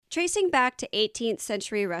Tracing back to 18th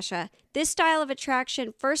century Russia, this style of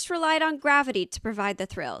attraction first relied on gravity to provide the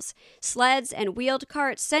thrills. Sleds and wheeled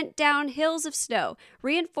carts sent down hills of snow,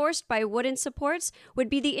 reinforced by wooden supports, would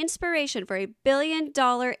be the inspiration for a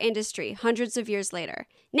billion-dollar industry hundreds of years later.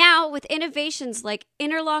 Now, with innovations like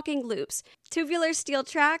interlocking loops, tubular steel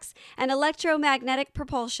tracks, and electromagnetic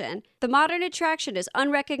propulsion, the modern attraction is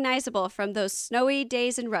unrecognizable from those snowy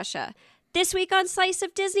days in Russia. This week on Slice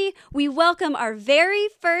of Disney, we welcome our very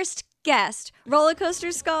first guest, roller coaster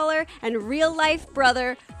scholar and real-life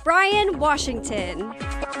brother, Brian Washington.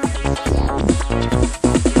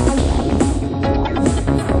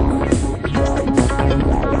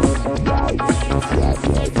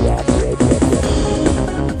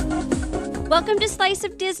 Welcome to Slice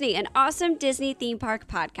of Disney, an awesome Disney theme park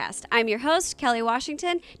podcast. I'm your host, Kelly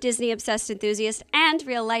Washington, Disney-obsessed enthusiast and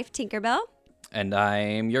real-life Tinkerbell. And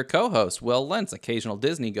I'm your co-host, Will Lentz, occasional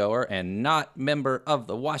Disney goer and not member of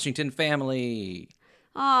the Washington family.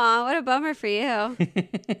 Aw, what a bummer for you.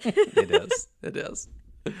 It is.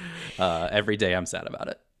 Every day I'm sad about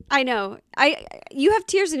it. I know. You have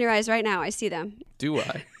tears in your eyes right now. I see them. Do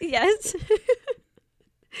I? Yes.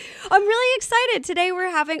 I'm really excited. Today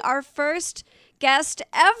we're having our first guest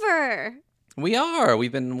ever. We are.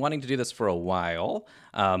 We've been wanting to do this for a while,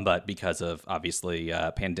 but because of, obviously,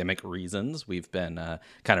 pandemic reasons, we've been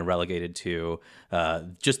kind of relegated to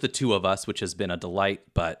just the two of us, which has been a delight,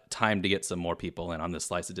 but time to get some more people in on this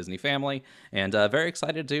Slice of Disney family, and very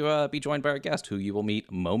excited to be joined by our guest, who you will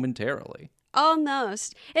meet momentarily.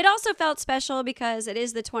 Almost. It also felt special because it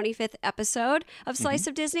is the 25th episode of Slice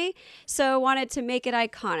of Disney, so wanted to make it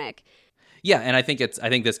iconic. Yeah, and I think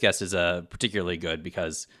this guest is particularly good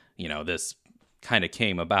because, you know, this kind of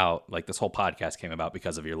came about, like this whole podcast came about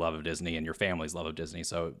because of your love of Disney and your family's love of Disney.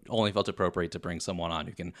 So it only felt appropriate to bring someone on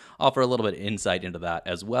who can offer a little bit of insight into that,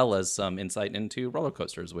 as well as some insight into roller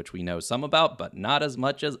coasters, which we know some about, but not as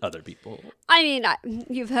much as other people. I mean,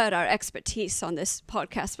 you've heard our expertise on this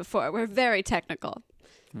podcast before. We're very technical.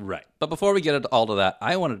 Right. But before we get into all of that,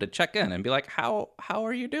 I wanted to check in and be like, how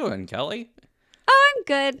are you doing, Kelly? Oh, I'm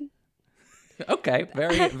good. Okay.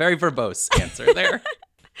 Very, very verbose answer there.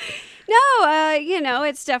 No,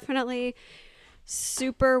 it's definitely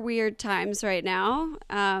super weird times right now.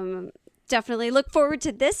 Definitely look forward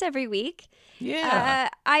to this every week. Yeah.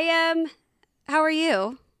 I am. How are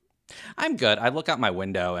you? I'm good. I look out my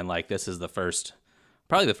window and this is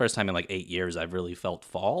probably the first time in 8 years I've really felt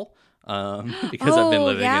fall. Because I've been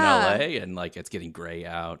living in LA and it's getting gray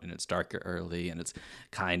out and it's darker early and it's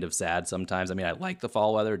kind of sad sometimes. I mean, I like the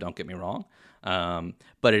fall weather, don't get me wrong.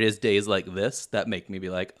 But it is days like this that make me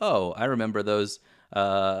be like, oh, I remember those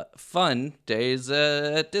fun days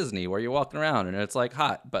at Disney where you're walking around and it's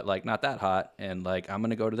hot, but not that hot. And I'm going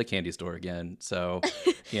to go to the candy store again. So,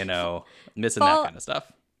 missing that kind of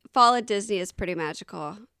stuff. Fall at Disney is pretty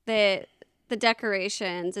magical. The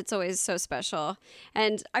decorations, it's always so special.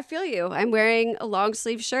 And I feel you. I'm wearing a long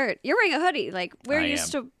sleeve shirt. You're wearing a hoodie. We're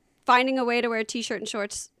used to finding a way to wear a t-shirt and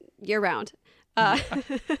shorts year round.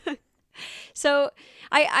 So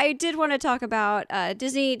I did want to talk about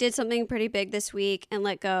Disney did something pretty big this week and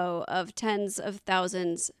let go of tens of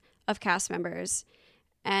thousands of cast members.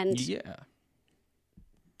 And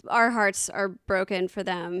our hearts are broken for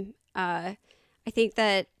them. I think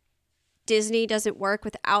that Disney doesn't work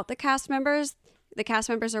without the cast members. The cast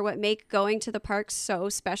members are what make going to the parks so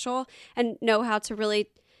special and know how to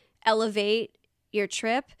really elevate your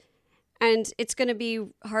trip. And it's going to be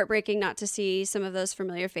heartbreaking not to see some of those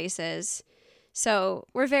familiar faces. So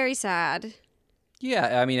we're very sad.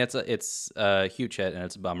 Yeah, I mean, it's a huge hit and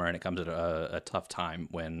it's a bummer, and it comes at a tough time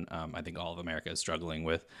when I think all of America is struggling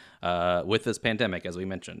with this pandemic, as we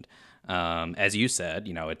mentioned. As you said,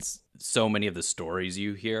 it's so many of the stories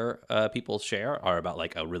you hear people share are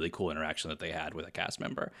about a really cool interaction that they had with a cast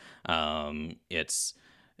member. It's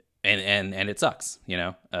and it sucks, you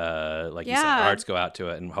said, our hearts go out to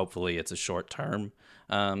it, and hopefully it's a short term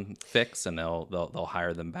fix and they'll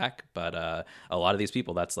hire them back. But a lot of these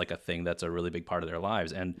people, that's a thing that's a really big part of their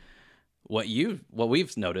lives. And what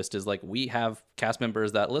we've noticed is we have cast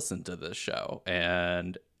members that listen to this show,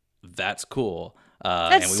 and that's cool.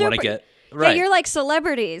 That's and we super. Want to get right. Yeah, you're like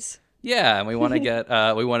celebrities. Yeah, and we want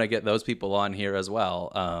to get those people on here as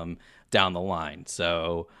well down the line.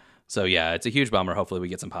 So yeah, it's a huge bummer. Hopefully we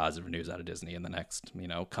get some positive news out of Disney in the next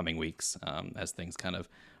coming weeks as things kind of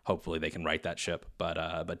hopefully they can right that ship. But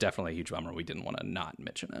definitely a huge bummer. We didn't want to not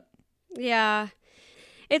mention it. Yeah,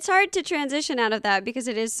 it's hard to transition out of that because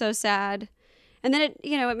it is so sad, and then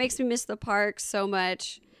it makes me miss the park so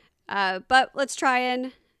much. But let's try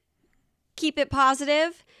and keep it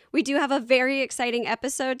positive. We do have a very exciting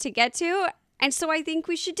episode to get to, And so I think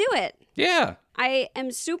we should do it. Yeah. I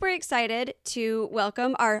am super excited to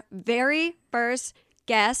welcome our very first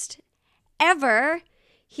guest ever.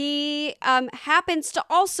 He happens to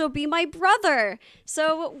also be my brother.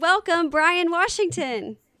 So welcome, Brian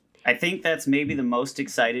Washington. I think that's maybe the most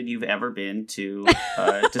excited you've ever been to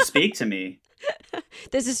speak to me.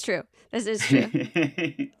 This is true. It's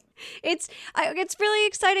really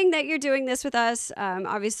exciting that you're doing this with us.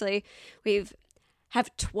 Obviously,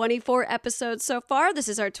 have 24 episodes so far. This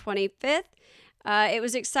is our 25th. It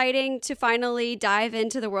was exciting to finally dive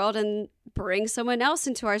into the world and bring someone else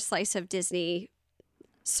into our slice of Disney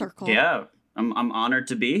circle. Yeah, I'm honored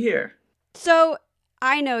to be here. So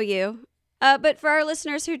I know you, but for our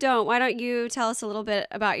listeners who don't, why don't you tell us a little bit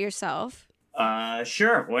about yourself?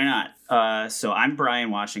 Sure, why not? So I'm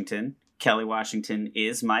Brian Washington. Kelly Washington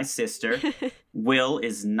is my sister. Will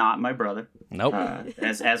is not my brother. Nope.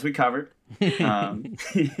 As we covered.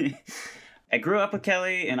 I grew up with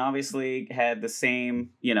Kelly and obviously had the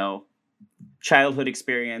same, childhood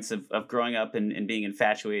experience of growing up and being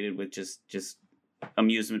infatuated with just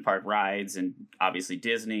amusement park rides and obviously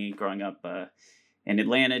Disney. Growing up in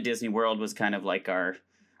Atlanta, Disney World was kind of like our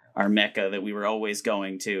mecca that we were always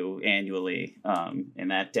going to annually.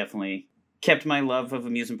 And that definitely kept my love of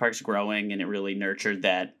amusement parks growing, and it really nurtured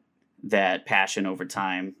that passion over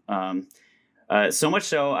time. So much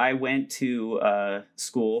so, I went to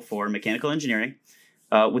school for mechanical engineering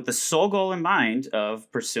with the sole goal in mind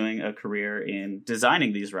of pursuing a career in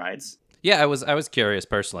designing these rides. Yeah, I was curious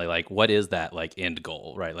personally, like, what is that like end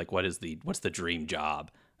goal, right? Like, what's the dream job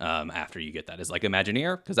after you get that? Is like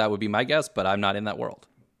Imagineer? Because that would be my guess, but I'm not in that world.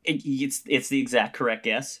 It's the exact correct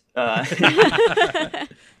guess.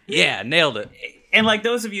 Yeah, nailed it. And like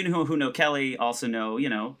those of you who know Kelly also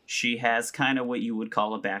know, she has kind of what you would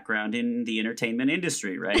call a background in the entertainment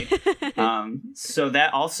industry, right? So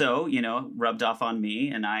that also, rubbed off on me.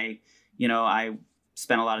 And I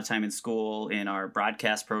spent a lot of time in school in our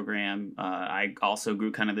broadcast program. I also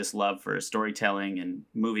grew kind of this love for storytelling and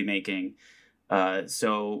movie making.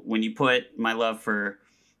 So when you put my love for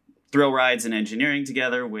thrill rides and engineering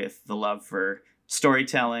together with the love for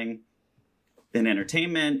storytelling and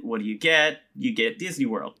entertainment, what do you get? You get Disney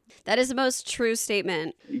World. That is the most true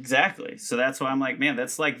statement. Exactly. So that's why I'm like, man,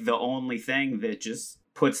 that's like the only thing that just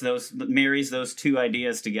marries those two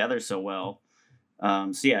ideas together so well.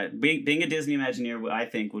 So yeah, being a Disney Imagineer, I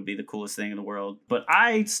think would be the coolest thing in the world. But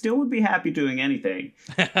I still would be happy doing anything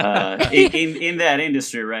in that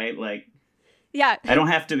industry, right? Like, yeah, I don't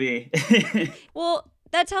have to be. Well,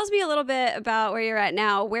 that tells me a little bit about where you're at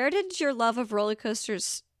now. Where did your love of roller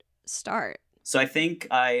coasters start? So I think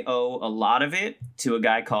I owe a lot of it to a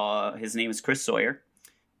guy his name is Chris Sawyer.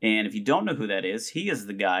 And if you don't know who that is, he is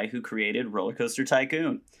the guy who created Roller Coaster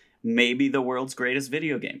Tycoon, maybe the world's greatest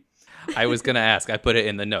video game. I was going to ask, I put it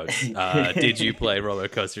in the notes. Did you play Roller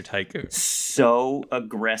Coaster Tycoon? So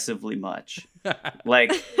aggressively much.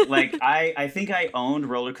 like I think I owned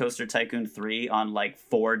Roller Coaster Tycoon 3 on like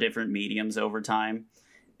 4 different mediums over time.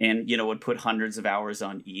 And, would put hundreds of hours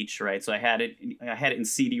on each, right? So I had it in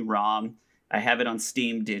CD-ROM. I have it on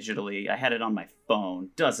Steam digitally. I had it on my phone.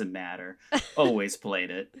 Doesn't matter. Always played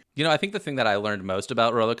it. I think the thing that I learned most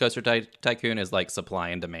about Roller Coaster Tycoon is like supply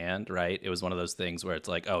and demand, right? It was one of those things where it's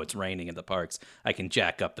like, oh, it's raining in the parks. I can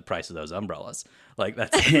jack up the price of those umbrellas. Like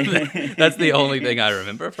that's the only thing I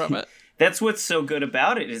remember from it. That's what's so good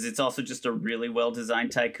about it is it's also just a really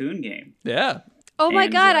well-designed Tycoon game. Yeah. Oh my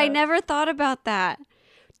God, I never thought about that.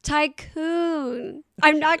 Tycoon.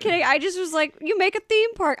 I'm not kidding. I just was like, you make a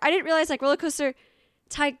theme park. I didn't realize like Roller Coaster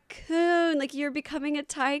Tycoon, like you're becoming a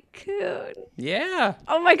tycoon. Yeah.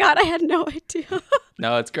 Oh my God, I had no idea.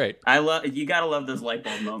 No, it's great. You gotta love those light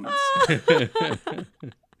bulb moments.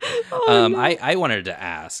 I wanted to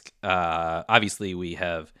ask, obviously we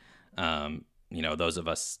have, those of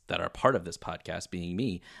us that are part of this podcast, being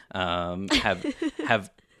me, have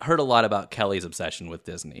heard a lot about Kelly's obsession with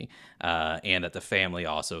Disney, and that the family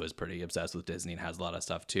also is pretty obsessed with Disney and has a lot of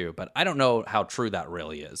stuff too. But I don't know how true that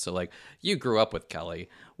really is. So, like, you grew up with Kelly.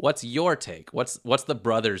 What's your take? What's the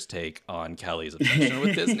brother's take on Kelly's obsession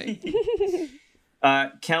with Disney?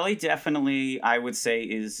 Kelly definitely, I would say,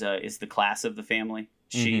 is the class of the family.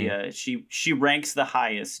 She ranks the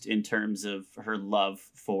highest in terms of her love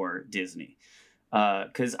for Disney.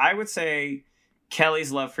 Because I would say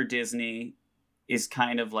Kelly's love for Disney is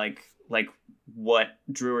kind of like what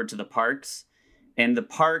drew her to the parks, and the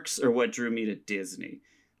parks are what drew me to Disney.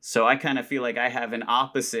 So I kind of feel like I have an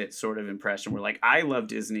opposite sort of impression where like I love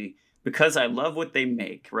Disney because I love what they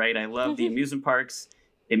make, right? I love the amusement parks.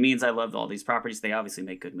 It means I love all these properties. They obviously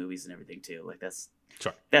make good movies and everything too. Like that's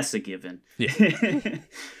a given. Yeah.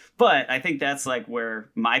 But I think that's like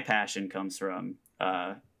where my passion comes from.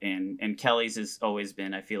 And Kelly's has always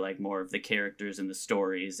been, I feel like, more of the characters and the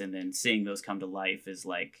stories, and then seeing those come to life is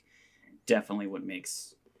like definitely what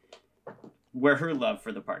makes where her love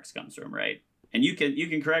for the parks comes from, right? And you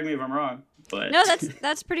can correct me if I'm wrong, but No,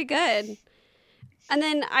 that's pretty good. And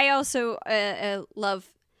then I also love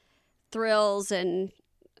thrills, and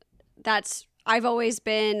I've always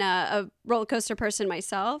been a roller coaster person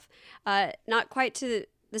myself. Not quite to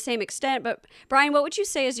the same extent, but Brian, what would you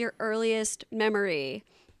say is your earliest memory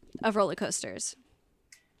of roller coasters?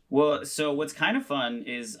 Well, so what's kind of fun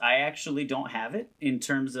is I actually don't have it in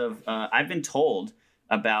terms of I've been told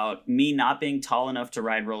about me not being tall enough to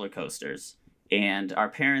ride roller coasters, and our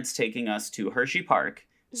parents taking us to Hershey Park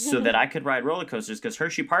so that I could ride roller coasters, because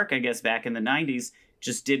Hershey Park, I guess back in the 90s,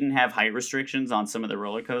 just didn't have height restrictions on some of the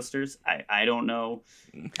roller coasters. I don't know.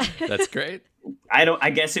 That's great. I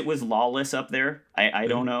guess it was lawless up there. I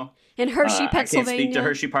don't know. In Hershey, Pennsylvania. I can't speak to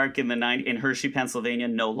Hershey Park in Hershey, Pennsylvania.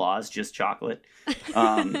 No laws, just chocolate.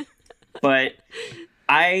 But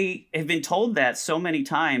I have been told that so many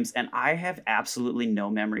times, and I have absolutely no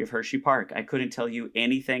memory of Hershey Park. I couldn't tell you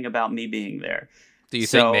anything about me being there. Do you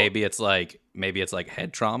think maybe it's like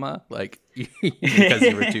head trauma, like because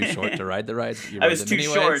you were too short to ride the rides? I was too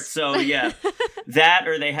short, so yeah, that,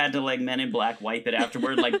 or they had to like Men in Black wipe it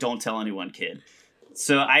afterward, like don't tell anyone, kid.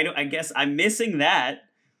 So I guess I'm missing that.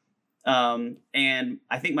 And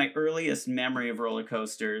I think my earliest memory of roller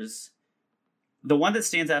coasters, the one that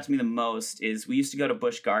stands out to me the most, is we used to go to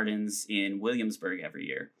Busch Gardens in Williamsburg every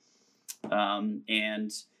year,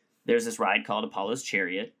 and there's this ride called Apollo's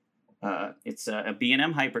Chariot. It's a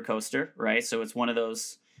B&M hypercoaster, right? So it's one of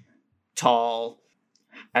those tall,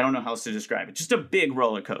 I don't know how else to describe it, just a big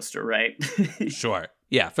roller coaster, right? Sure.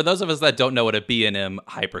 Yeah, for those of us that don't know what a B&M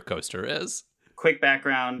hypercoaster is. Quick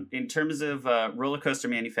background, in terms of roller coaster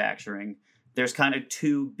manufacturing, there's kind of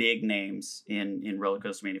two big names in roller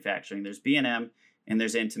coaster manufacturing. There's B&M and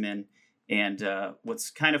there's Intamin. And what's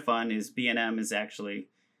kind of fun is B&M is actually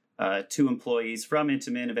two employees from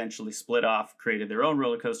Intamin eventually split off, created their own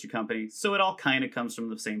roller coaster company. So it all kind of comes from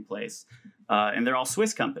the same place. And they're all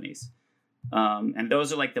Swiss companies. And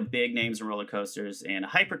those are like the big names in roller coasters. And a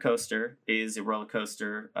hypercoaster is a roller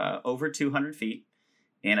coaster over 200 feet.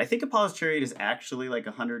 And I think Apollo's Chariot is actually like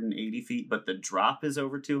 180 feet, but the drop is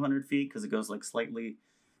over 200 feet because it goes like slightly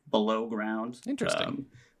below ground. Interesting.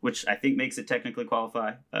 Which I think makes it technically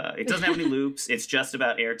qualify. It doesn't have any loops. It's just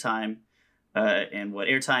about airtime. And what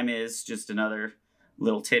airtime is, just another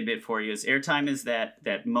little tidbit for you, is airtime is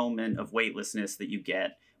that moment of weightlessness that you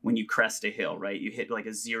get when you crest a hill, right? You hit like a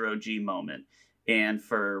 0G moment. And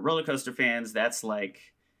for roller coaster fans, that's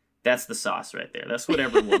the sauce right there. That's what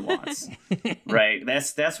everyone wants, right?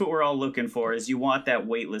 That's what we're all looking for, is you want that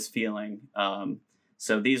weightless feeling.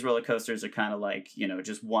 So these roller coasters are kind of like,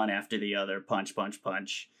 just one after the other, punch, punch,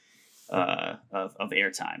 punch of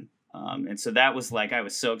airtime. And so that was like, I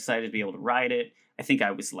was so excited to be able to ride it. I think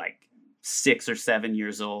I was like 6 or 7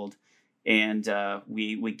 years old. And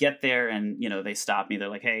we get there and, they stop me. They're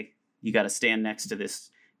like, hey, you got to stand next to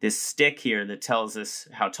this stick here that tells us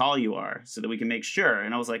how tall you are so that we can make sure.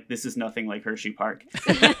 And I was like, this is nothing like Hershey Park.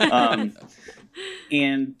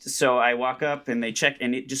 And so I walk up and they check,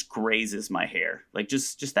 and it just grazes my hair. Like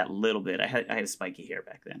just that little bit. I had spiky hair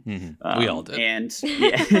back then. Mm-hmm. We all did. And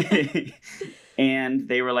yeah. And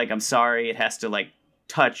they were like, I'm sorry, it has to like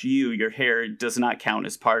touch you. Your hair does not count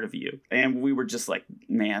as part of you. And we were just like,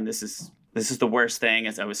 man, this is the worst thing,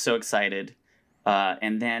 as I was so excited.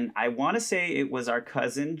 And then I want to say it was our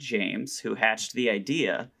cousin James who hatched the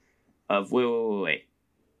idea of, wait.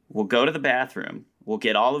 We'll go to the bathroom. We'll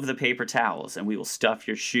get all of the paper towels and we will stuff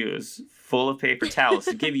your shoes full of paper towels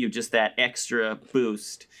to give you just that extra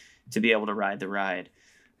boost to be able to ride the ride.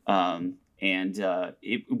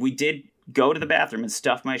 We did go to the bathroom and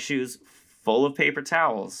stuff my shoes full of paper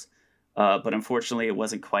towels. But unfortunately, it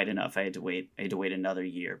wasn't quite enough. I had to wait another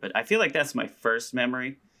year. But I feel like that's my first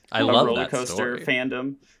memory. I love roller that coaster story.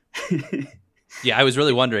 Fandom. Yeah, I was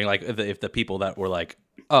really wondering, like, if the people that were like,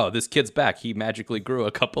 "Oh, this kid's back. He magically grew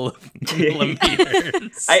a couple of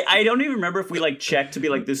millimeters." I don't even remember if we like checked to be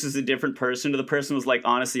like, this is a different person. Or the person was like,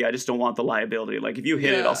 honestly, I just don't want the liability. Like, if you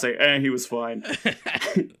hit it, I'll say, he was fine.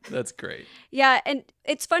 That's great. Yeah, and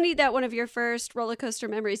it's funny that one of your first roller coaster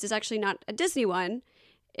memories is actually not a Disney one.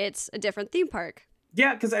 It's a different theme park.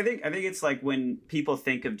 Yeah, because I think it's like when people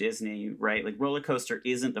think of Disney, right? Like roller coaster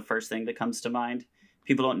isn't the first thing that comes to mind.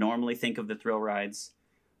 People don't normally think of the thrill rides,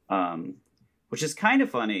 which is kind of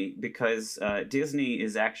funny because Disney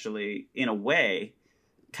is actually, in a way,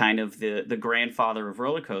 kind of the grandfather of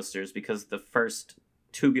roller coasters, because the first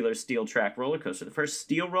tubular steel track roller coaster, the first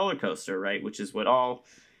steel roller coaster, right, which is what all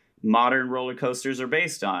modern roller coasters are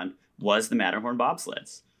based on, was the Matterhorn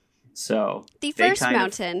bobsleds. So the first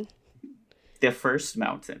mountain.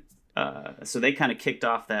 So they kind of kicked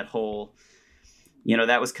off that whole,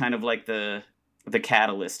 that was kind of like the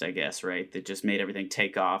catalyst, I guess, right? That just made everything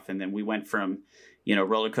take off. And then we went from,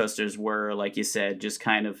 roller coasters were, like you said, just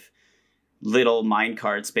kind of little mine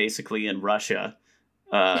carts basically in Russia,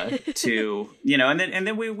 to, and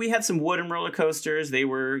then we had some wooden roller coasters. They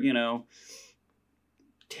were,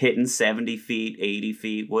 hitting 70 feet, 80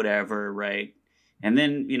 feet, whatever, right? And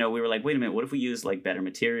then, we were like, wait a minute, what if we use like better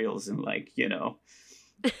materials and like,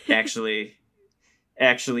 actually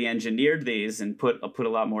engineered these and put a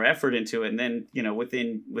lot more effort into it. And then,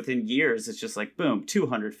 within years, it's just like, boom,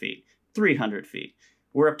 200 feet, 300 feet.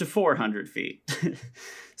 We're up to 400 feet.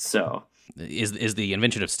 So is the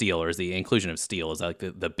invention of steel, or is the inclusion of steel, is that like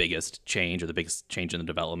the biggest change, or the biggest change in the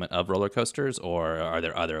development of roller coasters, or are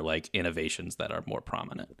there other like innovations that are more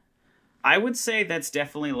prominent? I would say that's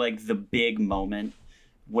definitely like the big moment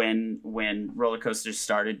when roller coasters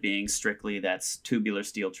started being strictly that's tubular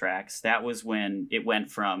steel tracks. That was when it went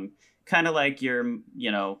from kind of like your,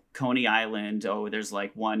 Coney Island, oh, there's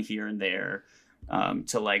like one here and there,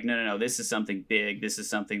 to like, no, this is something big. This is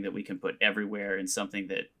something that we can put everywhere, and something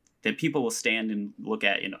that people will stand and look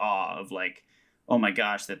at in awe of, like, oh my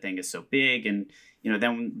gosh, that thing is so big. And,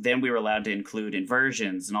 then we were allowed to include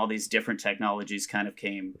inversions, and all these different technologies kind of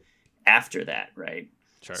came after that, right?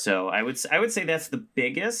 Sure. So I would say that's the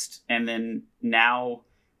biggest. And then now,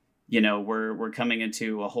 we're coming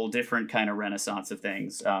into a whole different kind of renaissance of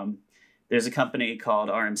things. There's a company called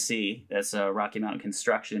RMC, that's Rocky Mountain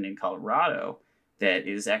Construction in Colorado, that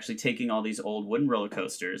is actually taking all these old wooden roller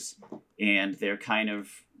coasters, and they're kind of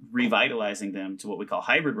revitalizing them to what we call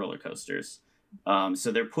hybrid roller coasters.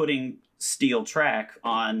 So they're putting steel track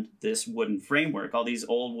on this wooden framework. All these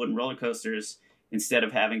old wooden roller coasters, instead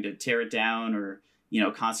of having to tear it down or,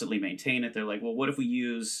 constantly maintain it, they're like, well, what if we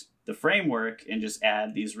use the framework and just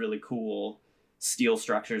add these really cool steel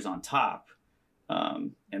structures on top?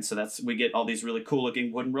 And so we get all these really cool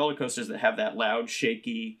looking wooden roller coasters that have that loud,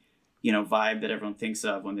 shaky, vibe that everyone thinks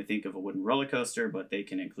of when they think of a wooden roller coaster, but they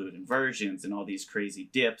can include inversions and all these crazy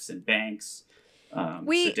dips and banks.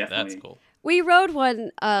 That's cool. We rode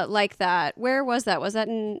one like that. Where was that? Was that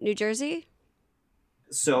in New Jersey?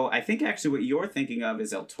 So I think actually what you're thinking of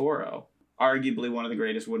is El Toro, arguably one of the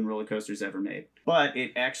greatest wooden roller coasters ever made. But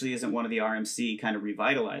it actually isn't one of the RMC kind of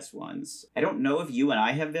revitalized ones. I don't know if you and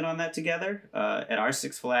I have been on that together. At our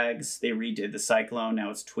Six Flags, they redid the Cyclone. Now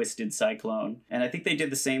it's Twisted Cyclone. And I think they did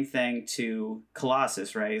the same thing to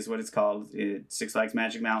Colossus, right, is what it's called. Six Flags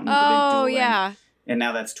Magic Mountain. Oh, yeah. And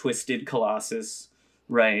now that's Twisted Colossus,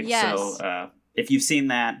 right? Yes. So if you've seen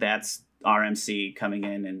that, that's RMC coming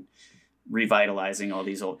in and revitalizing all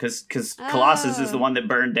these old, because Colossus is the one that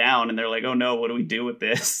burned down, and they're like, oh no, what do we do with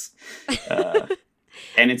this?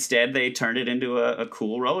 And instead they turned it into a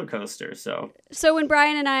cool roller coaster. So when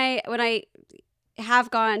Brian and I have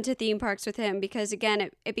gone to theme parks with him, because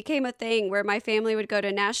again it became a thing where my family would go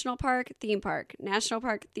to national park, theme park, national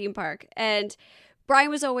park, theme park, and Brian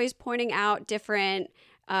was always pointing out different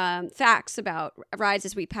facts about rides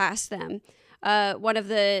as we passed them. One of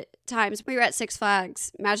the times we were at Six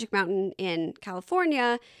Flags Magic Mountain in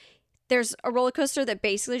California, there's a roller coaster that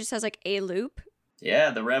basically just has like a loop.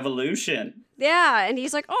 Yeah, the Revolution. Yeah, and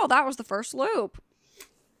he's like, oh, that was the first loop.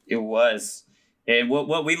 It was. And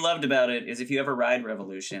what we loved about it is if you ever ride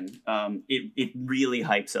Revolution, it really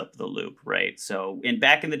hypes up the loop, right? So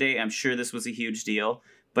back in the day, I'm sure this was a huge deal.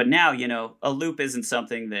 But now, a loop isn't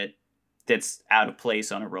something that's out of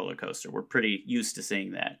place on a roller coaster. We're pretty used to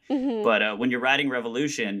seeing that. Mm-hmm. But when you're riding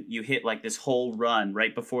Revolution, you hit like this whole run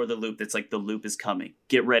right before the loop that's like, the loop is coming.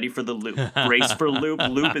 Get ready for the loop. Brace for loop.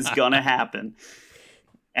 Loop is gonna happen.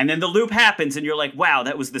 And then the loop happens and you're like, wow,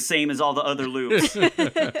 that was the same as all the other loops.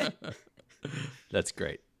 That's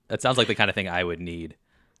great. That sounds like the kind of thing I would need.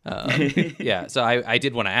 Yeah, so I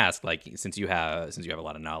did want to ask, like, since you have a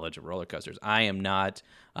lot of knowledge of roller coasters, I am not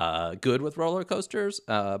good with roller coasters,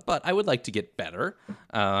 but I would like to get better.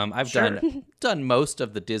 I've done most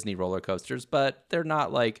of the Disney roller coasters, but they're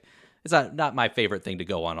not like, it's not my favorite thing to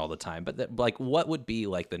go on all the time. But like, what would be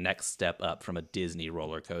like the next step up from a Disney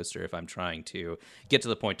roller coaster if I'm trying to get to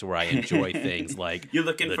the point to where I enjoy things like you're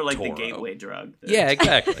looking for like Toro. the gateway drug? Yeah,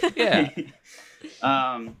 exactly. Yeah.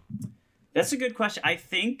 That's a good question. I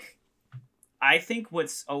think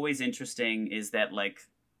what's always interesting is that, like,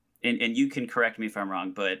 and you can correct me if I'm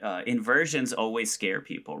wrong, but inversions always scare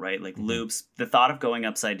people, right? Like loops, the thought of going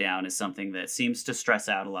upside down is something that seems to stress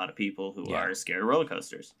out a lot of people who are scared of roller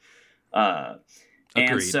coasters. And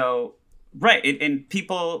Agreed. so, right, and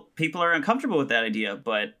people are uncomfortable with that idea,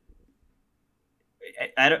 but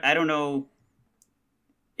I don't know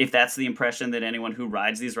if that's the impression that anyone who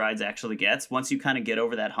rides these rides actually gets. Once you kind of get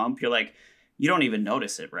over that hump, you're like, you don't even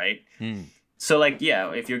notice it, right? So, like,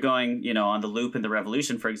 yeah, if you're going, on the loop in the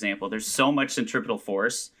Revolution, for example, there's so much centripetal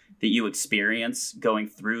force that you experience going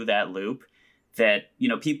through that loop that,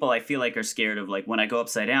 people I feel like are scared of, like, when I go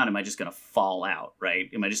upside down, am I just going to fall out, right?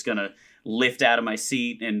 Am I just going to lift out of my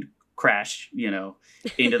seat and crash,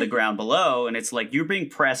 into the ground below? And it's like you're being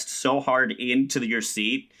pressed so hard into your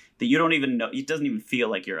seat that you don't even know, it doesn't even feel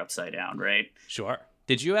like you're upside down, right? Sure.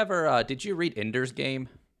 Did you read Ender's Game?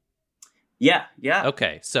 Yeah.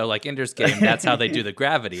 Okay, so like Ender's Game, that's how they do the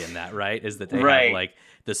gravity in that, right? Is that they have like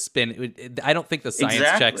the spin. I don't think the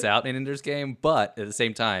science checks out in Ender's Game, but at the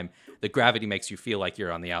same time, the gravity makes you feel like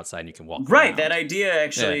you're on the outside and you can walk right around. That idea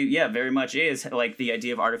actually very much is like the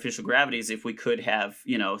idea of artificial gravity. Is if we could have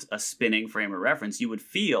a spinning frame of reference, you would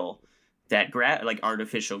feel that like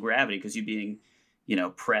artificial gravity because you're being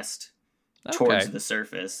pressed towards the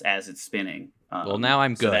surface as it's spinning. Well, now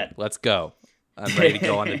I'm good. Let's go. I'm ready to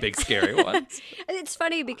go on the big scary ones. It's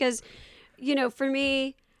funny because, for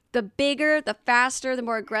me, the bigger, the faster, the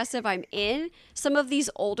more aggressive I'm in, some of these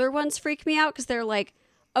older ones freak me out because they're like,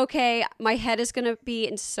 okay, my head is going to be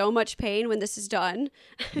in so much pain when this is done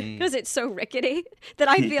because it's so rickety that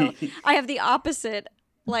I feel I have the opposite.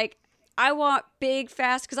 Like, I want big,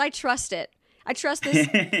 fast, because I trust it. I trust this.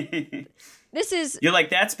 This is... You're like,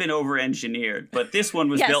 that's been over-engineered, but this one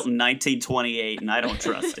was built in 1928, and I don't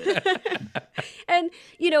trust it. And,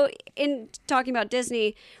 in talking about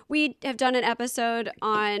Disney, we have done an episode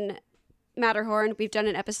on Matterhorn. We've done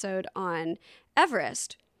an episode on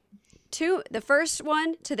Everest. The first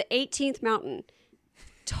one to the 18th mountain.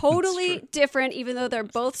 Totally different, even though they're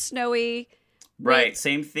both snowy. Right.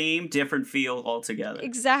 Same theme, different feel altogether.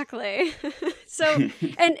 Exactly. So,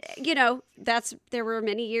 and, there were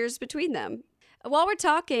many years between them. While we're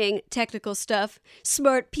talking technical stuff,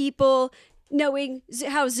 smart people, knowing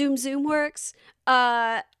how Zoom works,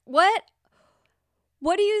 what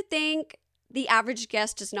do you think the average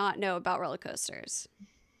guest does not know about roller coasters?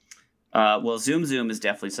 Well, Zoom is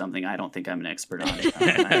definitely something I don't think I'm an expert on.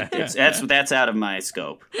 That's out of my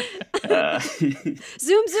scope.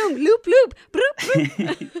 Zoom, loop, bloop,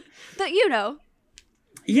 bloop.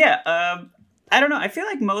 Yeah, I don't know. I feel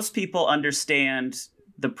like most people understand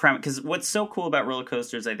the premise, because what's so cool about roller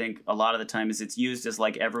coasters, I think, a lot of the time is it's used as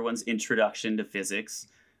like everyone's introduction to physics,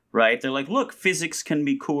 right? They're like, look, physics can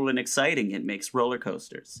be cool and exciting. It makes roller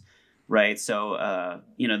coasters, right? So,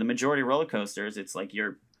 the majority of roller coasters, it's like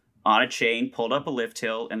you're on a chain, pulled up a lift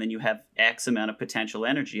hill, and then you have X amount of potential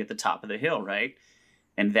energy at the top of the hill, right?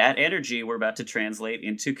 And that energy we're about to translate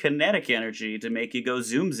into kinetic energy to make you go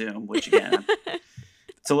zoom, which again,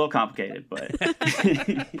 it's a little complicated, but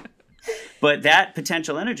but that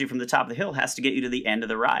potential energy from the top of the hill has to get you to the end of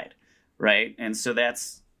the ride, right? And so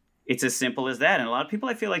it's as simple as that. And a lot of people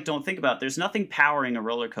I feel like don't think about, there's nothing powering a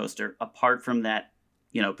roller coaster apart from that,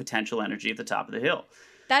 potential energy at the top of the hill.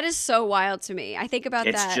 That is so wild to me. I think about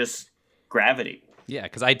that. It's just gravity. Yeah,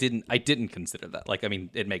 because I didn't consider that. Like, I mean,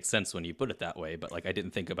 it makes sense when you put it that way, but like I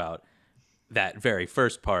didn't think about that very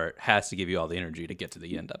first part has to give you all the energy to get to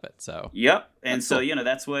the end of it. So yep. And so cool.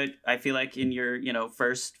 That's what I feel like in your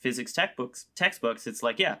first physics textbooks. It's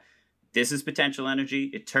like, yeah, this is potential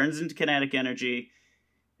energy. It turns into kinetic energy,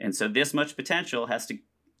 and so this much potential has to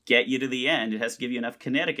get you to the end. It has to give you enough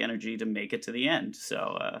kinetic energy to make it to the end.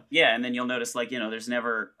 So and then you'll notice like there's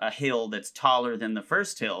never a hill that's taller than the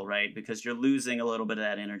first hill, right? Because you're losing a little bit of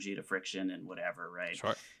that energy to friction and whatever, right?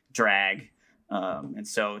 Sure. Drag, and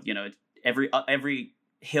so every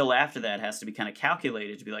hill after that has to be kind of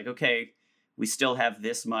calculated to be like, okay, we still have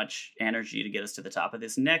this much energy to get us to the top of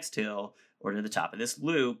this next hill or to the top of this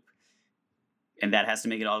loop. And that has to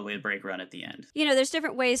make it all the way to brake run at the end. There's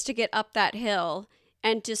different ways to get up that hill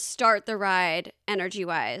and to start the ride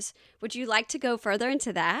energy-wise. Would you like to go further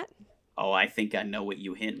into that? Oh, I think I know what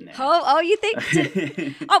you hinting at. Oh, you think?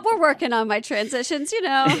 We're working on my transitions,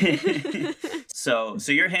 So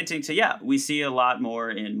you're hinting to, we see a lot more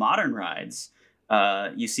in modern rides.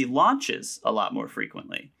 You see launches a lot more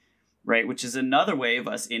frequently, right? Which is another way of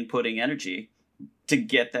us inputting energy to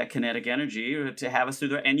get that kinetic energy to have us through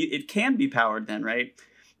there. And it can be powered then, right?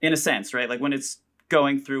 In a sense, right? Like when it's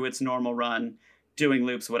going through its normal run, doing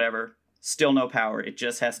loops, whatever, still no power. It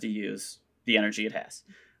just has to use the energy it has.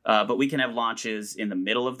 But we can have launches in the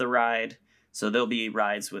middle of the ride. So there'll be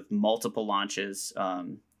rides with multiple launches.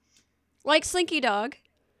 Like Slinky Dog.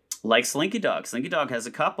 Like Slinky Dog. Slinky Dog has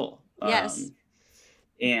a couple. Yes.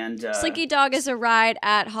 And Slinky Dog is a ride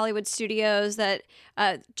at Hollywood Studios that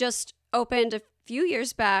just opened a few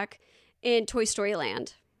years back in Toy Story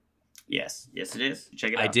Land. Yes, it is.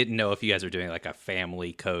 Check it out. I didn't know if you guys are doing like a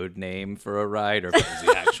family code name for a ride or if it was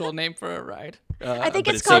the actual name for a ride. I think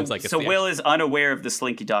but it's it called. seems like it's So the Will is unaware of the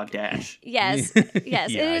Slinky Dog Dash. Yes, Yeah,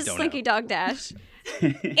 it I is don't Slinky know. Dog Dash.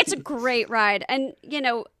 It's a great ride, and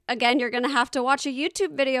again, you're gonna have to watch a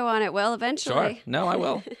YouTube video on it, Will, eventually. Sure. No, I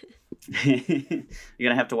will. You're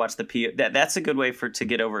gonna have to watch the that's a good way to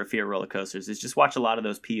get over a fear of roller coasters, is just watch a lot of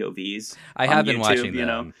those POVs. I on have been YouTube, watching you them.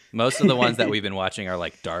 know. Most of the ones that we've been watching are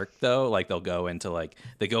like dark though. Like they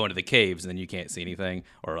go into the caves and then you can't see anything,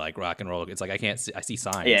 or like rock and roll. It's like I see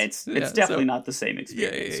signs. Yeah, it's definitely not the same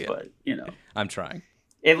experience, yeah. but I'm trying.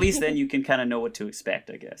 at least then you can kind of know what to expect,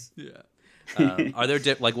 I guess. Yeah. Are there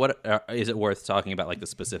is it worth talking about, like the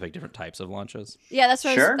specific different types of launches? Yeah, that's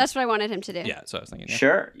what Sure. that's what I wanted him to do. Yeah, so I was thinking. Yeah.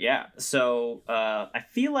 Sure, yeah. So I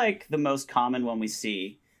feel like the most common one we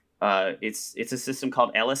see, it's a system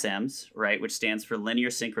called LSMs, right, which stands for linear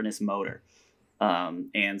synchronous motor.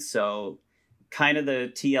 And so kind of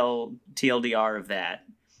the TLDR of that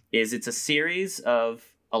is it's a series of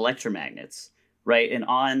electromagnets, right? And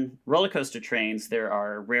on roller coaster trains, there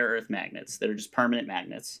are rare earth magnets that are just permanent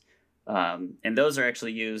magnets. And those are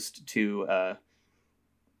actually used to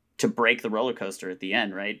break the roller coaster at the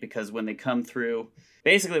end, right? Because when they come through,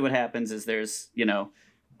 basically what happens is there's,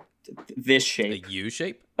 this shape A U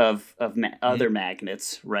shape? of other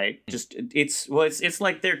magnets, right? Just it's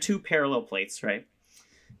like they're two parallel plates, right?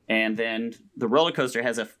 And then the roller coaster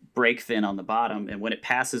has a break fin on the bottom, and when it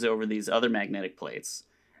passes over these other magnetic plates,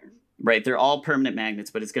 right, they're all permanent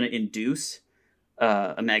magnets, but it's going to induce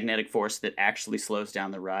a magnetic force that actually slows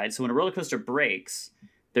down the ride. So when a roller coaster breaks,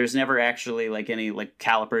 there's never actually like any like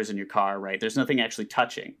calipers in your car, right? There's nothing actually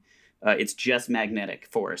touching. It's just magnetic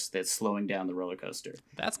force that's slowing down the roller coaster.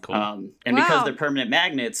 That's cool. And Wow. because they're permanent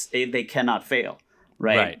magnets, they cannot fail,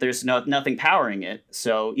 right? There's nothing powering it.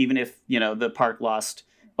 So even if, the park lost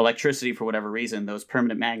electricity for whatever reason, those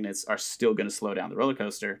permanent magnets are still going to slow down the roller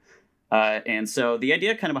coaster. And so the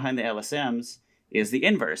idea kind of behind the LSMs is the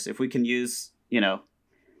inverse. If we can use,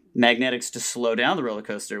 magnetics to slow down the roller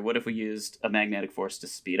coaster, what if we used a magnetic force to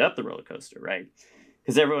speed up the roller coaster, right?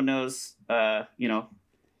 Because everyone knows,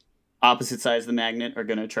 opposite sides of the magnet are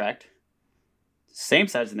going to attract. Same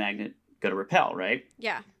sides of the magnet going to repel, right?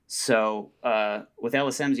 Yeah. So with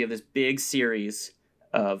LSMs, you have this big series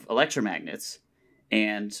of electromagnets,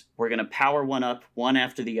 and we're going to power one up one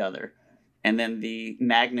after the other. And then the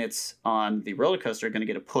magnets on the roller coaster are going to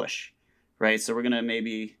get a push, right? So we're going to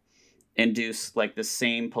maybe induce like the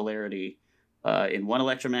same polarity in one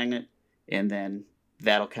electromagnet, and then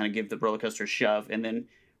that'll kind of give the roller coaster a shove. And then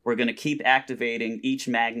we're going to keep activating each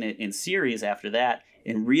magnet in series after that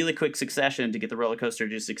in really quick succession to get the roller coaster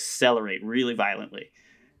to just accelerate really violently.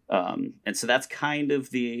 And so that's kind of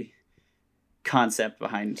the concept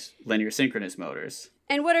behind linear synchronous motors.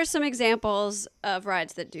 And what are some examples of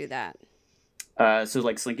rides that do that? So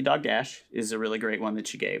like Slinky Dog Dash is a really great one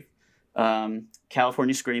that you gave.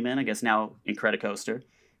 California Screamin', I guess now Incredicoaster.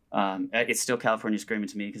 It's still California Screamin'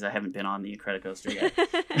 to me because I haven't been on the Incredicoaster yet.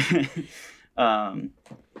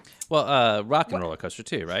 Rock and Roller Coaster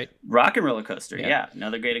too, right? Rock and Roller Coaster, Yeah. yeah,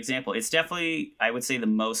 another great example. It's definitely, I would say, the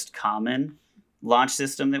most common launch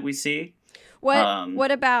system that we see.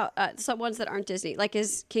 What about some ones that aren't Disney? Like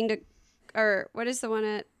is or what is the one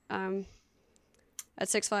at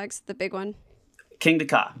Six Flags, the big one? King to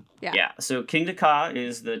Ka. Yeah. So King to Ka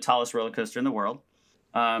is the tallest roller coaster in the world.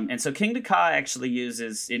 And so King to Ka actually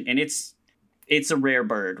uses, and it's a rare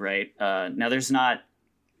bird, right? Now there's not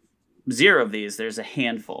zero of these. There's a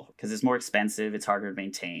handful because it's more expensive. It's harder to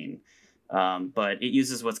maintain. But it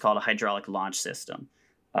uses what's called a hydraulic launch system.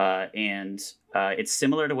 And it's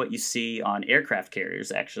similar to what you see on aircraft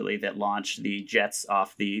carriers, actually, that launch the jets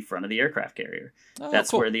off the front of the aircraft carrier.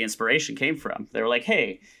 That's cool. where the inspiration came from. They were like,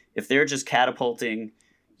 hey, if they're just catapulting,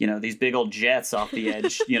 these big old jets off the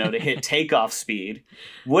edge, to hit takeoff speed,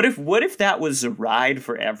 what if that was a ride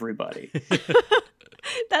for everybody?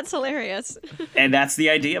 That's hilarious. And that's the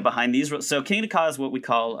idea behind these. So King to Ka is what we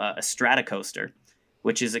call a stratocoaster,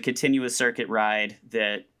 which is a continuous circuit ride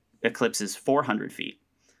that eclipses 400 feet.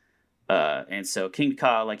 And so King to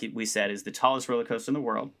Ka, like we said, is the tallest roller coaster in the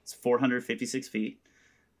world. It's 456 feet.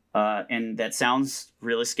 And that sounds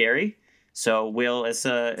really scary. So Will, as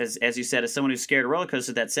you said, as someone who's scared of roller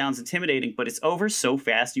coasters, that sounds intimidating, but it's over so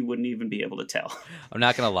fast you wouldn't even be able to tell. I'm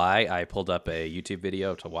not gonna lie, I pulled up a YouTube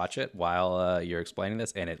video to watch it while you're explaining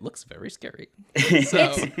this, and it looks very scary.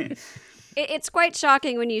 So It's quite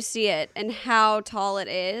shocking when you see it and how tall it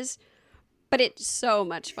is, but it's so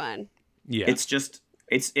much fun. yeah, It's just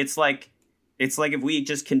It's like if we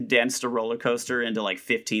just condensed a roller coaster into like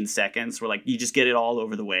 15 seconds. We're like, you just get it all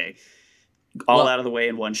over the way, out of the way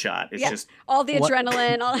in one shot. It's just all the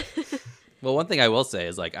adrenaline. All... Well, one thing I will say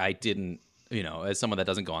is like I didn't, as someone that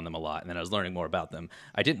doesn't go on them a lot, and then I was learning more about them,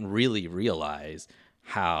 I didn't really realize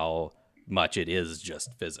how much it is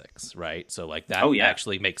just physics, right? So like that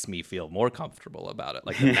actually makes me feel more comfortable about it.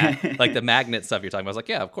 Like like the magnet stuff you're talking about, I was like,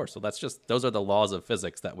 yeah, of course. So those are the laws of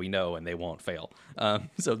physics that we know and they won't fail.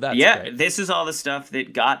 So that's great. This is all the stuff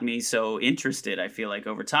that got me so interested, I feel like,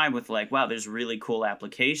 over time with like, wow, there's really cool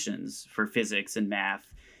applications for physics and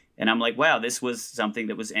math. And I'm like, wow, this was something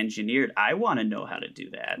that was engineered. I want to know how to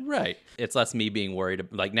do that. Right. It's less me being worried.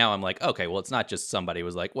 Like now I'm like, okay, well, it's not just somebody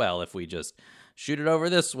was like, well, if we just shoot it over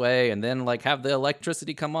this way and then like have the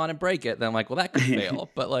electricity come on and break it, then I'm like, well, that could fail.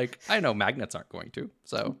 But like, I know magnets aren't going to.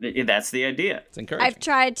 So that's the idea. It's encouraging. I've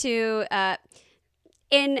tried to,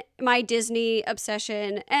 in my Disney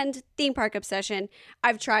obsession and theme park obsession,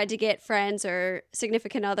 I've tried to get friends or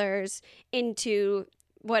significant others into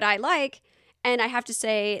what I like. And I have to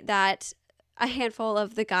say that a handful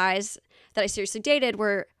of the guys that I seriously dated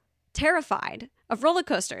were terrified of roller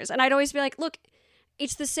coasters. And I'd always be like, look,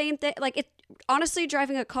 it's the same thing. Like, honestly,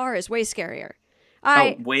 driving a car is way scarier.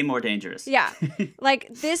 Way more dangerous. Yeah. Like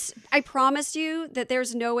this, I promised you that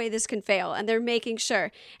there's no way this can fail. And they're making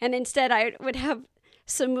sure. And instead, I would have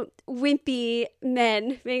some wimpy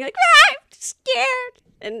men being like, I'm scared.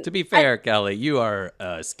 And to be fair, Kelly, you are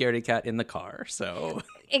a scaredy cat in the car, so...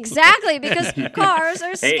 Exactly, because cars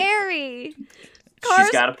are scary.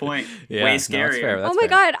 She's got a point. Yeah, way scarier. Oh my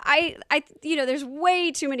God, I, there's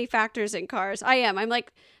way too many factors in cars. I'm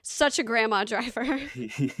like such a grandma driver.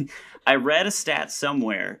 I read a stat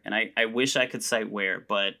somewhere, and I wish I could cite where,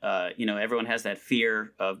 but everyone has that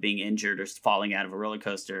fear of being injured or falling out of a roller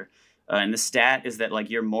coaster. And the stat is that like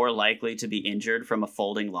you're more likely to be injured from a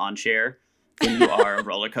folding lawn chair than you are a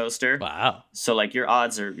roller coaster. Wow. So like your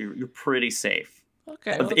odds are you're pretty safe.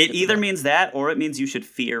 Okay. Well, it either means that or it means you should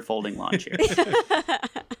fear folding lawn chairs.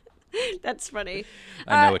 That's funny.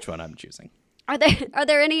 I know which one I'm choosing. Are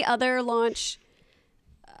there any other launch,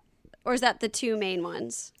 or is that the two main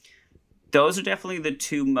ones? Those are definitely the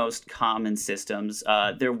two most common systems.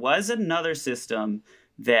 There was another system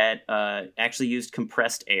that actually used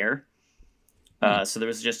compressed air. So there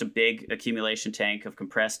was just a big accumulation tank of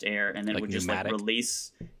compressed air, and then it would just like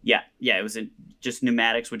release. Yeah. It was just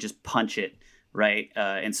pneumatics would just punch it, right?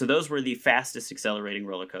 And so those were the fastest accelerating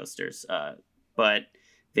roller coasters, but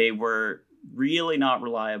they were really not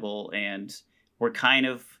reliable and were kind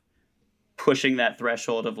of pushing that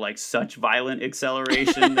threshold of like such violent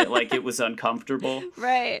acceleration that like it was uncomfortable,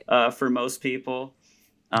 right? For most people.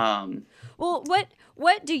 Well,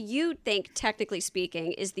 what do you think, technically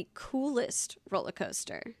speaking, is the coolest roller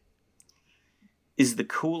coaster? Is the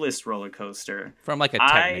coolest roller coaster from like a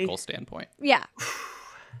technical standpoint? Yeah.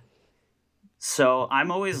 So I'm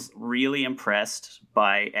always really impressed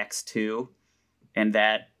by X2, and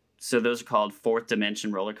so those are called fourth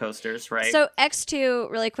dimension roller coasters, right? So X2,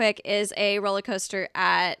 really quick, is a roller coaster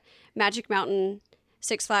at Magic Mountain,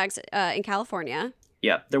 Six Flags in California.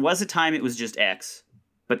 Yeah, there was a time it was just X,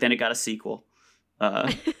 but then it got a sequel.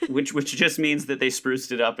 Which just means that they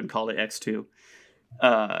spruced it up and called it X2.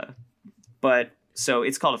 But so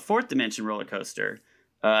it's called a fourth dimension roller coaster.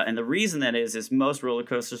 And the reason that is most roller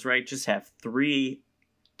coasters, right, just have three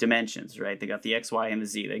dimensions, right? They got the X, Y, and the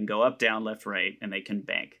Z. They can go up, down, left, right, and they can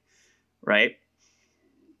bank, right?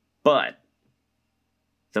 But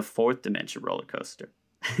the fourth dimension roller coaster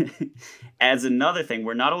adds another thing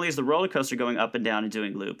where not only is the roller coaster going up and down and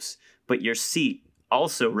doing loops, but your seat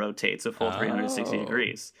also rotates a full 360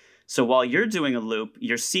 degrees. So while you're doing a loop,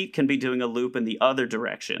 your seat can be doing a loop in the other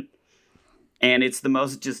direction. And it's the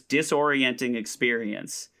most just disorienting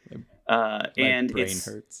experience. And brain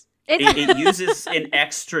hurts. It uses an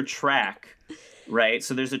extra track, right?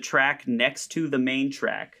 So there's a track next to the main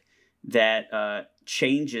track that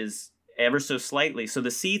changes ever so slightly. So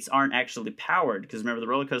the seats aren't actually powered, because remember, the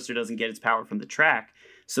roller coaster doesn't get its power from the track.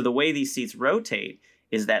 So the way these seats rotate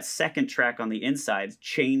is that second track on the inside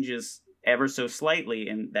changes ever so slightly,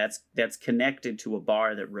 and that's connected to a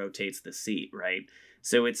bar that rotates the seat, right?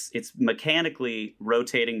 So it's mechanically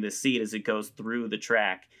rotating the seat as it goes through the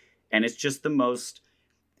track, and it's just the most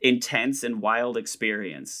intense and wild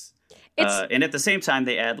experience. And at the same time,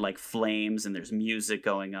 they add like flames and there's music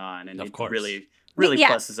going on, and it really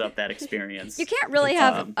pluses up that experience. You can't really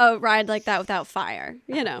have a ride like that without fire,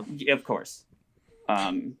 Of course.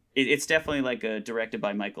 It's definitely like a directed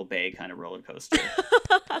by Michael Bay kind of roller coaster.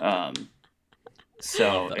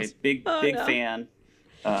 So a big fan.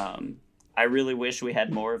 I really wish we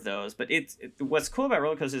had more of those. But what's cool about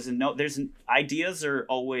roller coasters is there's ideas are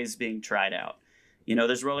always being tried out. You know,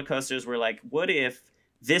 there's roller coasters where like, what if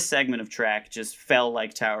this segment of track just fell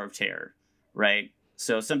like Tower of Terror, right?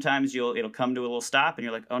 So sometimes it'll come to a little stop and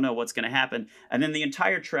you're like, oh no, what's going to happen? And then the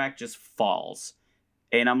entire track just falls.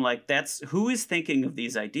 And I'm like, who is thinking of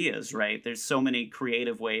these ideas, right? There's so many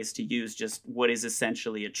creative ways to use just what is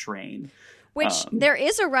essentially a train. Which there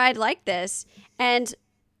is a ride like this. And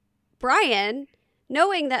Brian,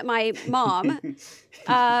 knowing that my mom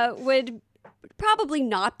would probably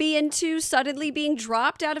not be into suddenly being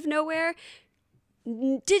dropped out of nowhere,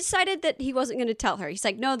 decided that he wasn't going to tell her. He's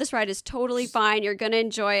like, no, this ride is totally fine. You're going to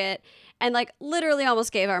enjoy it. And like literally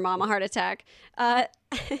almost gave our mom a heart attack. I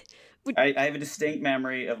have a distinct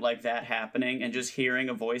memory of like that happening and just hearing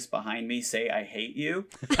a voice behind me say, I hate you.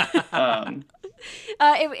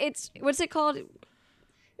 It's what's it called?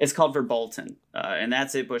 It's called Verbolten. And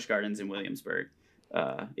that's at Busch Gardens in Williamsburg.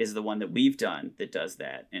 Is the one that we've done that does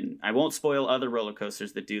that. And I won't spoil other roller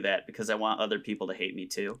coasters that do that because I want other people to hate me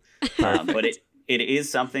too. But it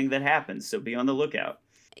is something that happens. So be on the lookout.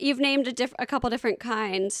 You've named a couple different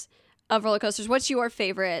kinds of roller coasters. What's your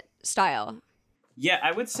favorite style? Yeah,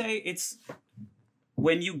 I would say it's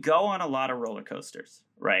when you go on a lot of roller coasters,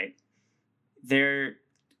 right? A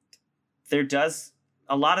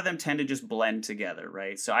lot of them tend to just blend together,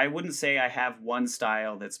 right? So I wouldn't say I have one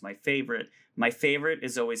style that's my favorite. My favorite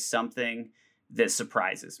is always something that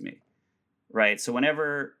surprises me, right? So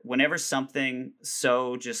whenever something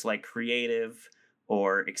so just like creative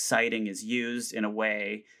or exciting is used in a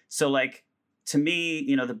way. So like to me,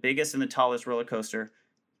 you know, the biggest and the tallest roller coaster,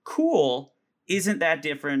 cool, isn't that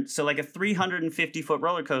different. So like a 350-foot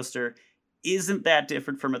roller coaster isn't that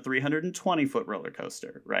different from a 320-foot roller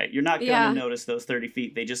coaster, right? You're not going to notice those 30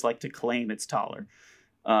 feet. They just like to claim it's taller.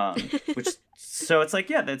 So it's like,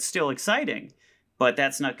 yeah, that's still exciting, but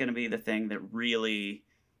that's not going to be the thing that really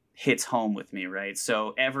hits home with me, right?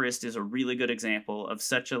 So Everest is a really good example of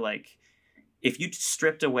such a like, if you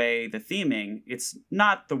stripped away the theming, it's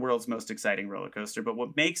not the world's most exciting roller coaster, but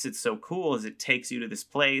what makes it so cool is it takes you to this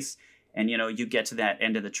place. And, you know, you get to that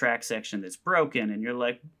end of the track section that's broken and you're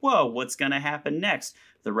like, whoa, what's going to happen next?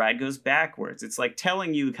 The ride goes backwards. It's like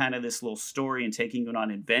telling you kind of this little story and taking you on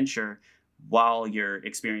an adventure while you're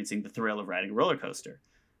experiencing the thrill of riding a roller coaster.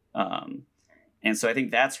 And so I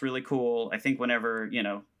think that's really cool. I think whenever, you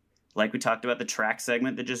know, like we talked about the track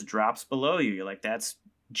segment that just drops below you, you're like, that's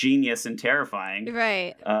genius and terrifying.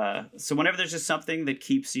 Right. So whenever there's just something that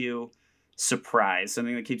keeps you surprise,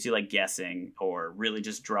 something that keeps you like guessing or really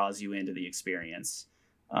just draws you into the experience.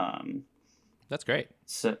 That's great.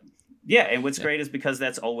 So yeah, and what's great is because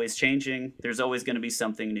that's always changing, there's always going to be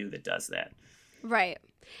something new that does that. Right.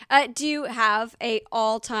 Do you have a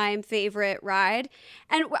all-time favorite ride?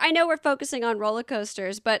 And I know we're focusing on roller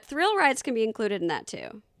coasters, but thrill rides can be included in that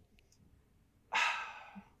too.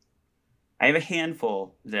 I have a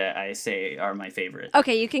handful that I say are my favorite.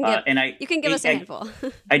 Okay, you can give us a handful.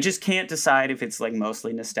 I just can't decide if it's like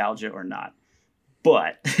mostly nostalgia or not.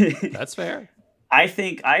 But that's fair. I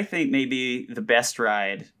think maybe the best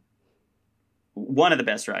ride, one of the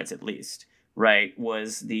best rides at least, right,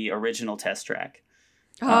 was the original Test Track.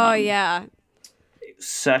 Oh yeah.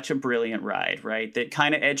 Such a brilliant ride, right? That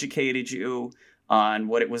kind of educated you on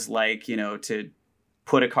what it was like, you know, to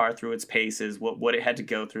put a car through its paces, what it had to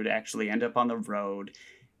go through to actually end up on the road.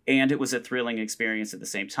 And it was a thrilling experience at the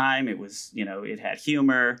same time. It was, you know, it had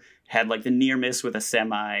humor, had like the near miss with a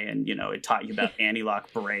semi, and, you know, it taught you about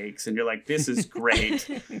anti-lock brakes. And you're like, this is great.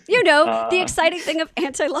 You know, the exciting thing of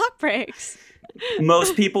anti-lock brakes.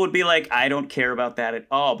 Most people would be like, I don't care about that at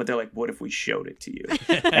all. But they're like, what if we showed it to you?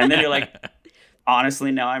 And then you're like,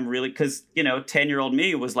 honestly, now I'm really, because, you know, 10-year-old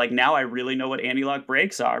me was like, now I really know what anti-lock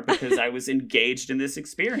brakes are because I was engaged in this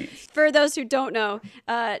experience. For those who don't know,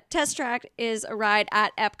 Test Track is a ride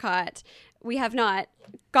at Epcot. We have not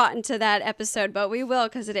gotten to that episode, but we will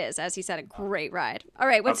because it is, as he said, a great ride. All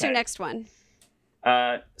right, what's your next one?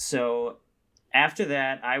 So after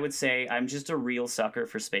that, I would say I'm just a real sucker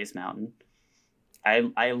for Space Mountain.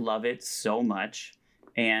 I love it so much.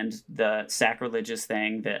 And the sacrilegious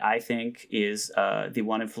thing that I think is the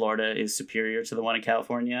one in Florida is superior to the one in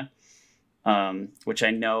California, which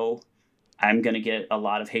I know I'm going to get a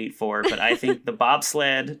lot of hate for. But I think the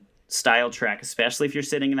bobsled style track, especially if you're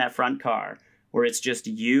sitting in that front car where it's just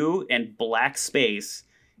you and black space,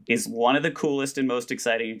 is one of the coolest and most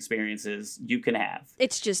exciting experiences you can have.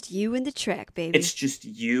 It's just you and the track, baby. It's just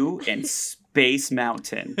you and Space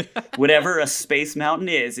Mountain. Whatever a Space Mountain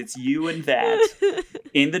is, it's you and that.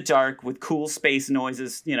 in the dark with cool space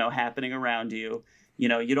noises, happening around you.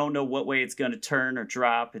 You don't know what way it's going to turn or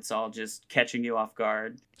drop. It's all just catching you off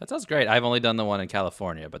guard. That sounds great. I've only done the one in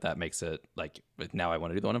California, but that makes it like now I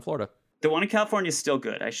want to do the one in Florida. The one in California is still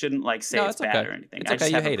good. I shouldn't say it's bad or anything. It's okay.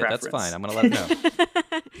 You hate it. That's fine. I'm going to let it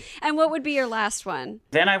know. And what would be your last one?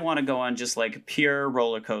 Then I want to go on just like pure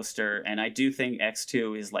roller coaster. And I do think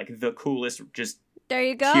X2 is like the coolest, just there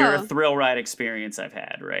you go. Pure thrill ride experience I've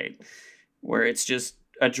had, right? Where it's just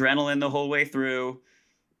adrenaline the whole way through.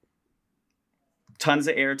 Tons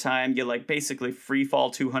of airtime. You like basically free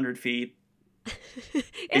fall 200 feet.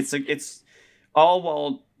 It's all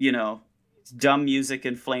while, dumb music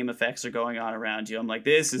and flame effects are going on around you. I'm like,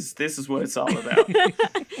 this is what it's all about.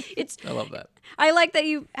 I love that. I like that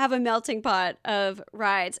you have a melting pot of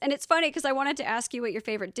rides. And it's funny because I wanted to ask you what your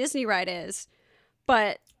favorite Disney ride is,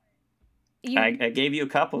 but I gave you a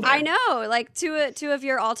couple there. I know, like two of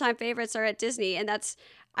your all-time favorites are at Disney, and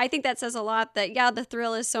I think that says a lot that, yeah, the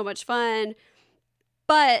thrill is so much fun,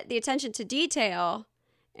 but the attention to detail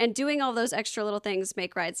and doing all those extra little things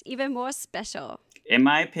make rides even more special. In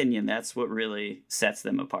my opinion, that's what really sets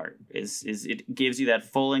them apart. Is it gives you that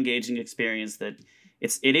full engaging experience that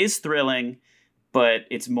it is thrilling, but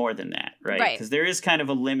it's more than that, right? Because there is kind of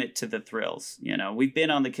a limit to the thrills. We've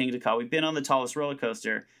been on the Kingda Ka, we've been on the tallest roller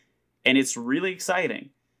coaster, and it's really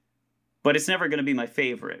exciting, but it's never going to be my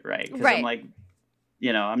favorite, right? Because I'm like,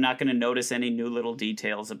 I'm not going to notice any new little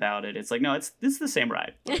details about it. It's like, no, this is the same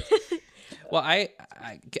ride. Well,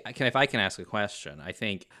 if I can ask a question, I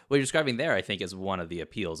think what you're describing there, I think, is one of the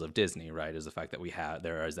appeals of Disney, right? Is the fact that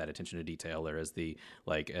there is that attention to detail, there is the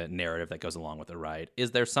narrative that goes along with the ride.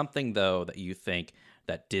 Is there something though that you think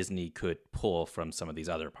that Disney could pull from some of these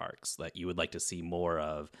other parks that you would like to see more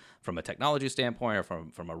of from a technology standpoint or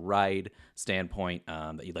from a ride standpoint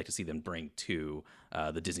that you'd like to see them bring to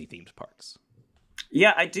the Disney themed parks?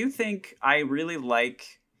 Yeah, I do think I really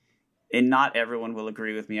like, and not everyone will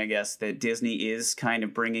agree with me, I guess, that Disney is kind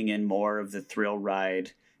of bringing in more of the thrill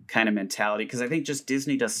ride kind of mentality, because I think just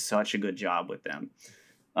Disney does such a good job with them.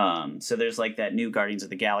 So there's like that new Guardians of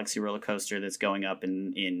the Galaxy roller coaster that's going up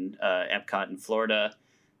in Epcot in Florida.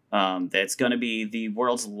 That's going to be the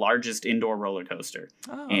world's largest indoor roller coaster.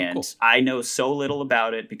 Oh, and cool. I know so little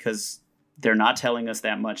about it because they're not telling us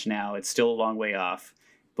that much now. It's still a long way off.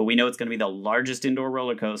 But we know it's going to be the largest indoor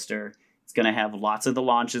roller coaster. It's going to have lots of the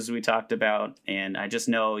launches we talked about. And I just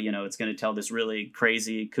know, it's going to tell this really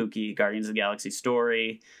crazy, kooky Guardians of the Galaxy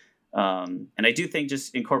story. And I do think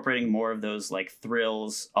just incorporating more of those like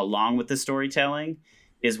thrills along with the storytelling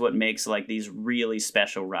is what makes like these really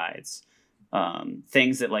special rides.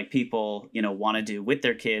 Things that like people, want to do with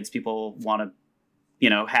their kids. People want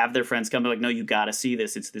to, have their friends come. They're like, no, you got to see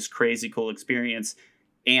this. It's this crazy cool experience.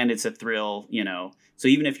 And it's a thrill, So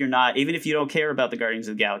even if you don't care about the Guardians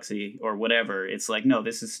of the Galaxy or whatever, it's like, no,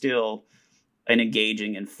 this is still an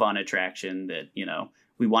engaging and fun attraction that,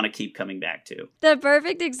 we want to keep coming back to. The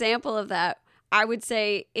perfect example of that, I would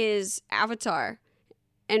say, is Avatar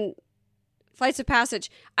and Flights of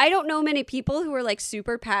Passage. I don't know many people who are like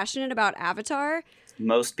super passionate about Avatar.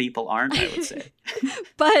 Most people aren't, I would say.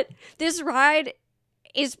 But this ride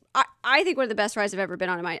is, I think, one of the best rides I've ever been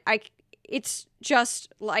on in my it's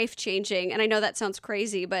just life-changing. And I know that sounds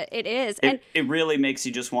crazy, but it is. It really makes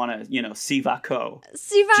you just want to, Sivako.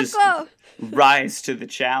 Just rise to the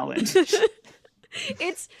challenge.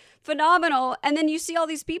 It's phenomenal. And then you see all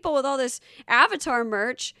these people with all this Avatar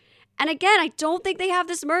merch. And again, I don't think they have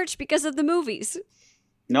this merch because of the movies.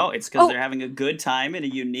 No, it's because they're having a good time in a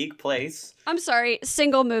unique place. I'm sorry,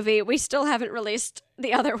 single movie. We still haven't released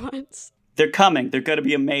the other ones. They're coming. They're going to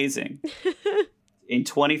be amazing. In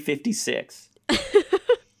 2056.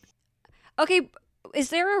 Okay, is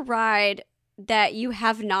there a ride that you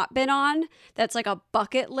have not been on that's like a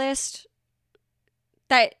bucket list?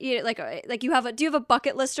 That do you have a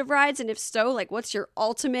bucket list of rides, and if so, like what's your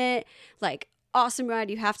ultimate like awesome ride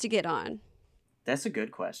you have to get on? That's a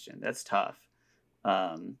good question. That's tough.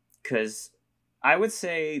 Cuz I would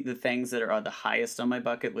say the things that are the highest on my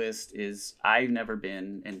bucket list is I've never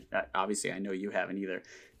been, and obviously I know you haven't either,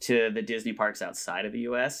 to the Disney parks outside of the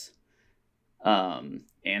US.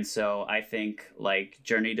 And so I think like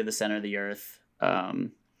Journey to the Center of the Earth,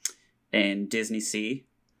 and Disney Sea.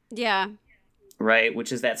 Yeah. Right.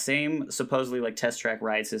 Which is that same supposedly like test track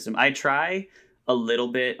ride system. I try a little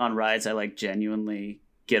bit on rides I like genuinely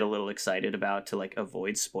get a little excited about to like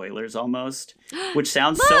avoid spoilers almost, which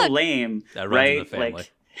sounds so lame. That runs right? in the family.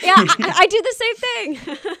 Like, yeah, I do the same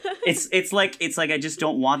thing. It's like I just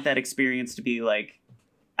don't want that experience to be like,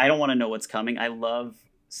 I don't want to know what's coming. I love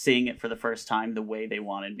seeing it for the first time the way they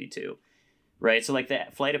wanted me to. right? So like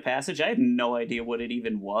that Flight of Passage, I had no idea what it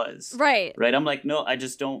even was. Right. Right. I'm like, no, I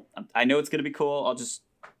just don't. I know it's gonna be cool. I'll just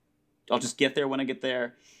get there when I get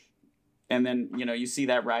there. And then, you know, you see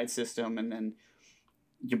that ride system, and then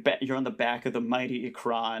you're on the back of the mighty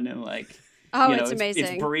Ikran, and like, Oh, you know, it's amazing.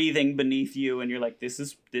 It's breathing beneath you, and you're like, this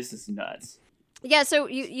is nuts. Yeah, so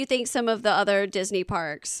you think some of the other Disney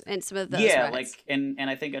parks and some of those rides. Like, and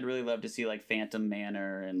I think I'd really love to see like Phantom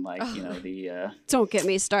Manor and like, you know, the Don't get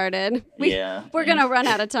me started. We're and gonna run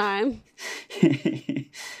out of time.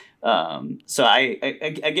 So I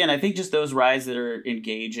again, I think just those rides that are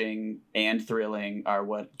engaging and thrilling are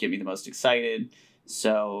what get me the most excited.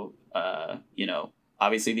 So you know,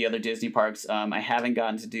 obviously the other Disney parks, I haven't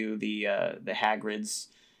gotten to do the Hagrid's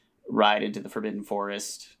ride into the Forbidden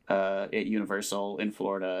Forest at Universal in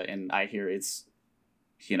Florida, and I hear it's,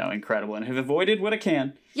 you know, incredible, and have avoided what I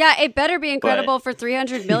can. Yeah, it better be incredible for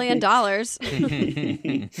 $300 million.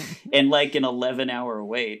 And like an 11-hour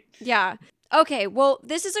wait. Yeah. Okay, well,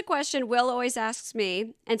 this is a question Will always asks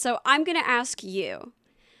me, and so I'm going to ask you.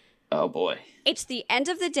 Oh, boy. It's the end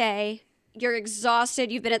of the day. You're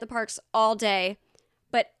exhausted. You've been at the parks all day,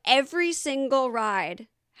 but every single ride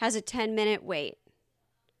has a 10-minute wait.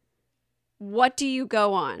 What do you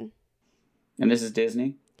go on? And this is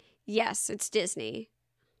Disney? Yes, it's Disney.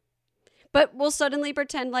 But we'll suddenly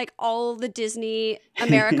pretend like all the Disney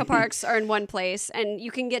America parks are in one place, and you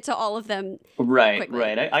can get to all of them quickly.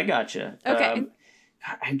 Right. I gotcha. Okay.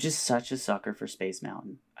 I'm just such a sucker for Space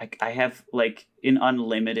Mountain. I have like an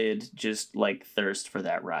unlimited just like thirst for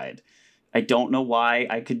that ride. I don't know why.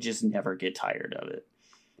 I could just never get tired of it.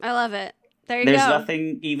 I love it. There you go. There's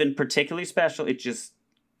nothing even particularly special. It just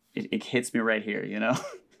it hits me right here, you know?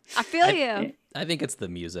 I feel you. I think it's the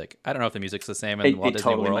music. I don't know if the music's the same in Walt It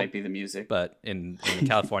Disney totally World, might be the music. but in the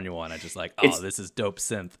California one, I just like, this is dope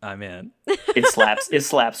synth. I'm in. It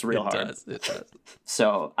slaps real hard. It does.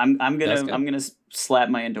 So I'm gonna slap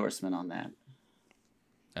my endorsement on that.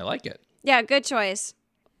 I like it. Yeah, good choice.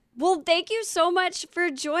 Well, thank you so much for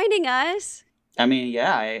joining us. I mean,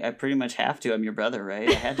 yeah, I pretty much have to. I'm your brother, right?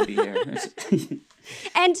 I had to be here.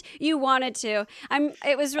 And you wanted to.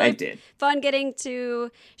 It was really fun getting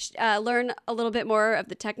to learn a little bit more of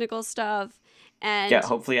the technical stuff. And yeah,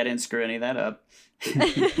 hopefully I didn't screw any of that up.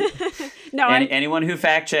 No, anyone who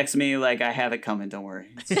fact checks me, like, I have it coming. Don't worry.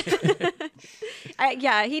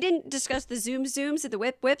 Yeah, he didn't discuss the zooms and the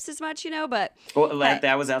whips as much, you know, but well,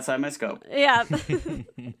 that was outside my scope. Yeah.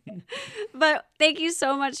 But thank you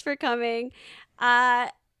so much for coming.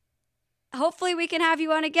 Hopefully we can have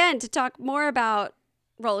you on again to talk more about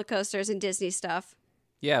roller coasters and Disney stuff.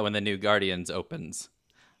 Yeah, when the new Guardians opens.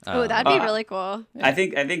 Oh, that'd be really cool. Yeah. I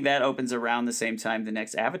think that opens around the same time the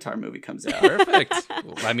next Avatar movie comes out. Perfect.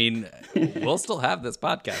 I mean, we'll still have this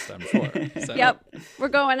podcast, I'm sure. So. Yep. We're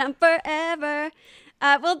going on forever.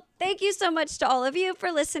 Well, thank you so much to all of you for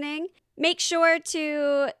listening. Make sure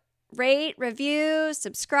to rate, review,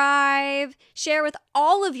 subscribe, share with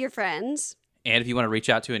all of your friends. And if you want to reach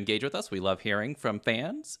out to engage with us, we love hearing from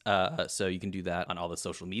fans. So you can do that on all the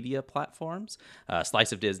social media platforms.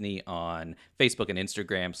 Slice of Disney on Facebook and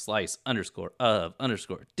Instagram.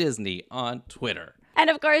 Slice_of_Disney on Twitter.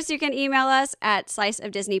 And of course, you can email us at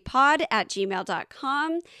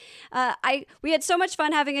sliceofdisneypod@gmail.com. We had so much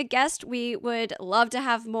fun having a guest. We would love to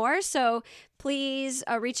have more. So please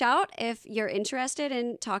reach out if you're interested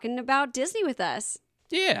in talking about Disney with us.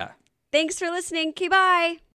 Yeah. Thanks for listening. Okay, bye.